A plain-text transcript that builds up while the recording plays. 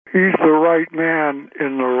He's the right man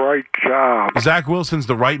in the right job. Zach Wilson's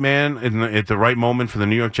the right man at the right moment for the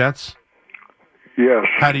New York Jets? Yes.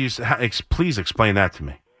 Please explain that to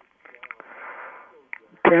me.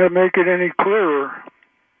 Can't make it any clearer.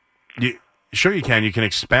 Sure you can. You can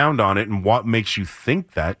expound on it and what makes you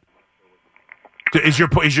think that. Do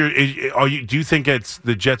you think it's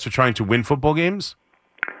the Jets are trying to win football games?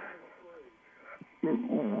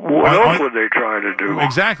 What else would they try to do?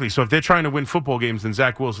 Exactly. So if they're trying to win football games, then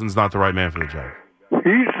Zach Wilson's not the right man for the job.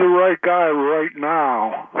 He's the right guy right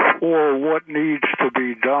now for what needs to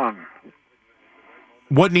be done.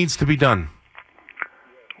 What needs to be done?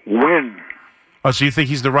 Win. Oh, so you think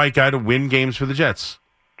he's the right guy to win games for the Jets?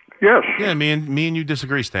 Yes. Yeah, me and you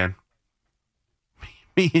disagree, Stan.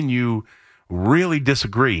 Me and you really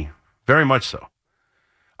disagree. Very much so.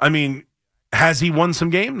 I mean, has he won some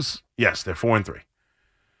games? Yes, they're 4-3.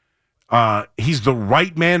 He's the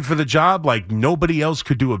right man for the job. Like, nobody else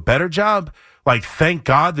could do a better job. Like, thank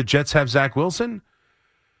God the Jets have Zach Wilson.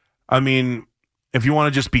 I mean, if you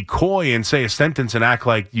want to just be coy and say a sentence and act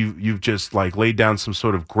like you've just, like, laid down some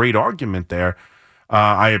sort of great argument there,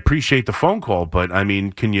 I appreciate the phone call. But, I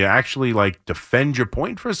mean, can you actually, like, defend your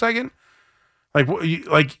point for a second?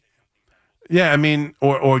 Yeah, I mean,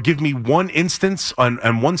 or give me one instance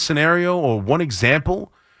and one scenario or one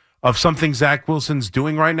example of something Zach Wilson's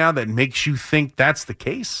doing right now that makes you think that's the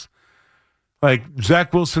case? Like,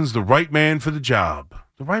 Zach Wilson's the right man for the job.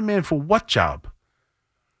 The right man for what job?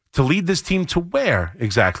 To lead this team to where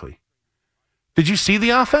exactly? Did you see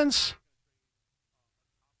the offense?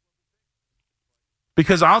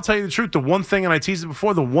 Because I'll tell you the truth, the one thing, and I teased it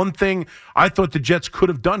before, the one thing I thought the Jets could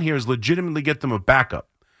have done here is legitimately get them a backup.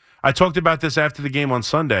 I talked about this after the game on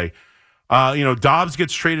Sunday. Dobbs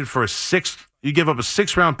gets traded for a sixth. You give up a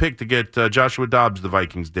 6th-round pick to get Joshua Dobbs, the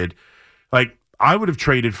Vikings did. Like, I would have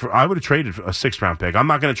traded for a 6th-round pick. I'm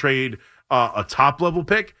not going to trade a top-level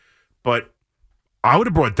pick, but I would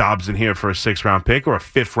have brought Dobbs in here for a 6th-round pick or a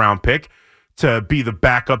 5th-round pick to be the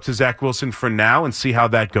backup to Zach Wilson for now and see how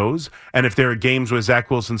that goes. And if there are games where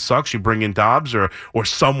Zach Wilson sucks, you bring in Dobbs or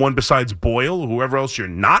someone besides Boyle or whoever else you're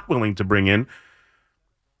not willing to bring in.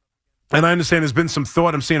 And I understand there's been some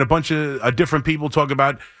thought. I'm seeing a bunch of different people talk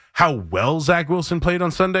about how well Zach Wilson played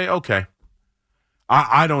on Sunday. Okay.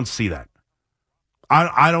 I don't see that.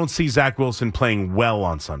 I don't see Zach Wilson playing well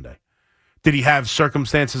on Sunday. Did he have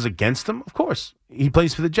circumstances against him? Of course. He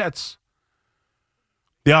plays for the Jets.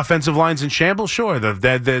 The offensive line's in shambles? Sure.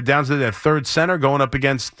 They're down to their third center going up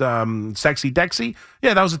against Sexy Dexy.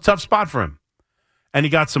 Yeah, that was a tough spot for him. And he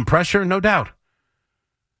got some pressure, no doubt.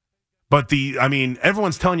 But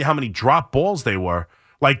everyone's telling you how many drop balls they were.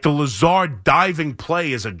 Like the Lazard diving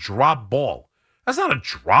play is a drop ball. That's not a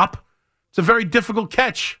drop. It's a very difficult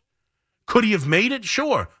catch. Could he have made it?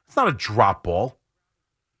 Sure. It's not a drop ball.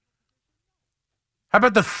 How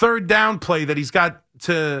about the third down play that he's got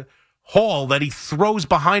to Hall that he throws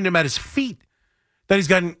behind him at his feet? That he's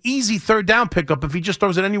got an easy third down pickup if he just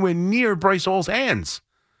throws it anywhere near Bryce Hall's hands.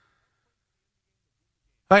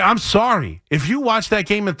 Like, I'm sorry. If you watched that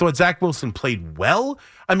game and thought Zach Wilson played well,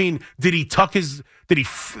 I mean, did he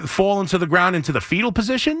fall into the ground into the fetal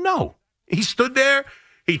position? No. He stood there.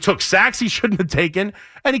 He took sacks he shouldn't have taken,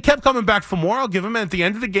 and he kept coming back for more. I'll give him. And at the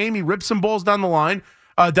end of the game, he ripped some balls down the line,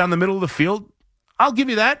 down the middle of the field. I'll give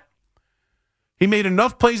you that. He made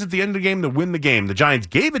enough plays at the end of the game to win the game. The Giants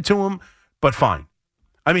gave it to him, but fine.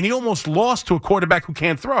 I mean, he almost lost to a quarterback who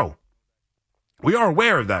can't throw. We are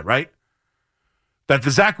aware of that, right? That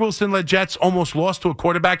the Zach Wilson-led Jets almost lost to a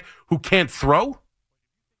quarterback who can't throw?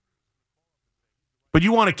 But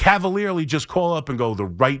you want to cavalierly just call up and go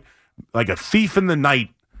like a thief in the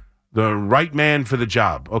night, the right man for the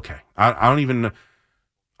job. Okay. I don't even,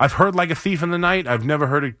 I've heard like a thief in the night. I've never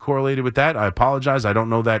heard it correlated with that. I apologize. I don't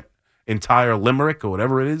know that entire limerick or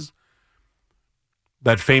whatever it is.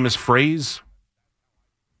 That famous phrase.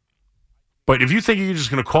 But if you think you're just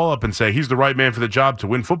going to call up and say he's the right man for the job to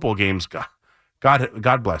win football games,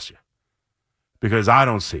 God bless you. Because I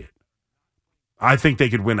don't see it. I think they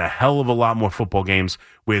could win a hell of a lot more football games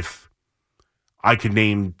with, I could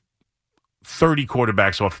name 30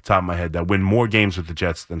 quarterbacks off the top of my head that win more games with the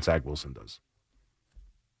Jets than Zach Wilson does.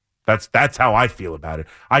 That's how I feel about it.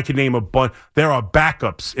 I can name a bunch. There are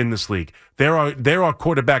backups in this league. There are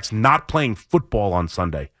quarterbacks not playing football on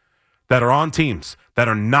Sunday that are on teams that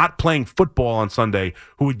are not playing football on Sunday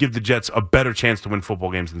who would give the Jets a better chance to win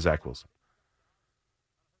football games than Zach Wilson.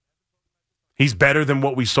 He's better than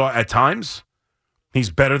what we saw at times. He's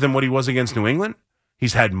better than what he was against New England.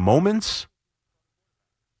 He's had moments.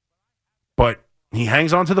 But he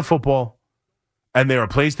hangs on to the football, and there are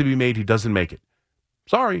plays to be made. He doesn't make it.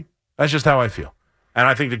 Sorry. That's just how I feel. And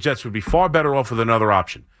I think the Jets would be far better off with another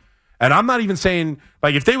option. And I'm not even saying,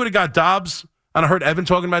 like, if they would have got Dobbs, and I heard Evan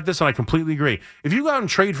talking about this, and I completely agree. If you go out and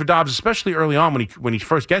trade for Dobbs, especially early on when he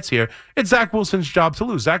first gets here, it's Zach Wilson's job to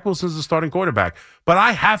lose. Zach Wilson's the starting quarterback. But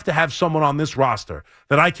I have to have someone on this roster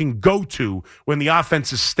that I can go to when the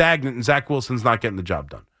offense is stagnant and Zach Wilson's not getting the job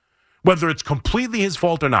done. Whether it's completely his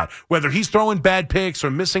fault or not, whether he's throwing bad picks or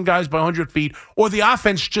missing guys by 100 feet, or the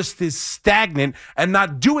offense just is stagnant and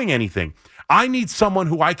not doing anything. I need someone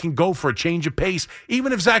who I can go for a change of pace,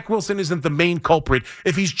 even if Zach Wilson isn't the main culprit,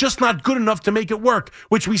 if he's just not good enough to make it work,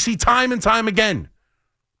 which we see time and time again.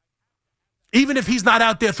 Even if he's not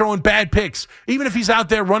out there throwing bad picks, even if he's out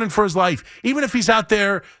there running for his life, even if he's out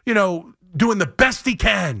there, doing the best he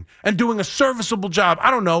can and doing a serviceable job.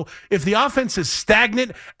 I don't know. If the offense is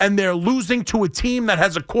stagnant and they're losing to a team that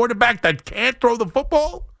has a quarterback that can't throw the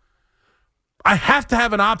football, I have to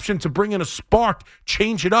have an option to bring in a spark,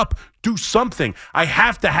 change it up, do something. I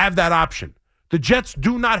have to have that option. The Jets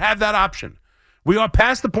do not have that option. We are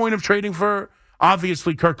past the point of trading for,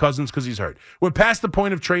 obviously, Kirk Cousins because he's hurt. We're past the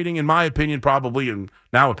point of trading, in my opinion, probably, and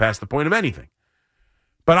now we're past the point of anything.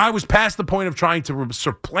 But I was past the point of trying to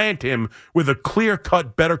supplant him with a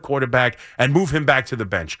clear-cut, better quarterback and move him back to the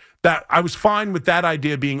bench. That I was fine with that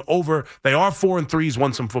idea being over. They are 4-3,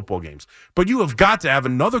 won some football games. But you have got to have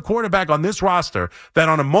another quarterback on this roster that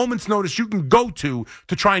on a moment's notice you can go to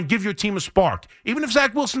try and give your team a spark. Even if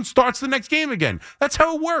Zach Wilson starts the next game again. That's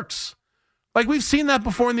how it works. Like, we've seen that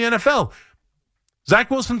before in the NFL.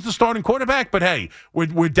 Zach Wilson's the starting quarterback, but hey,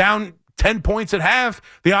 we're down 10 points at half.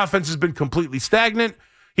 The offense has been completely stagnant.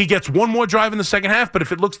 He gets one more drive in the second half, but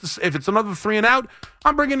if it's another 3 and out,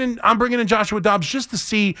 I'm bringing in Joshua Dobbs just to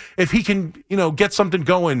see if he can, get something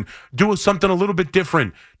going, do something a little bit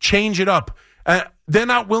different, change it up. They're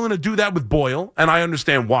not willing to do that with Boyle, and I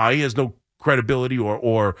understand why. He has no credibility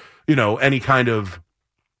or any kind of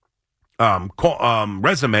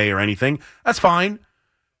resume or anything. That's fine.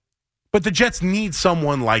 But the Jets need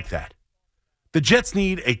someone like that. The Jets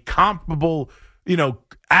need a comparable,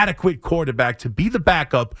 adequate quarterback to be the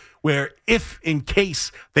backup where if in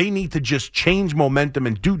case they need to just change momentum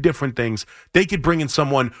and do different things, they could bring in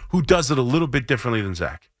someone who does it a little bit differently than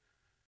Zach.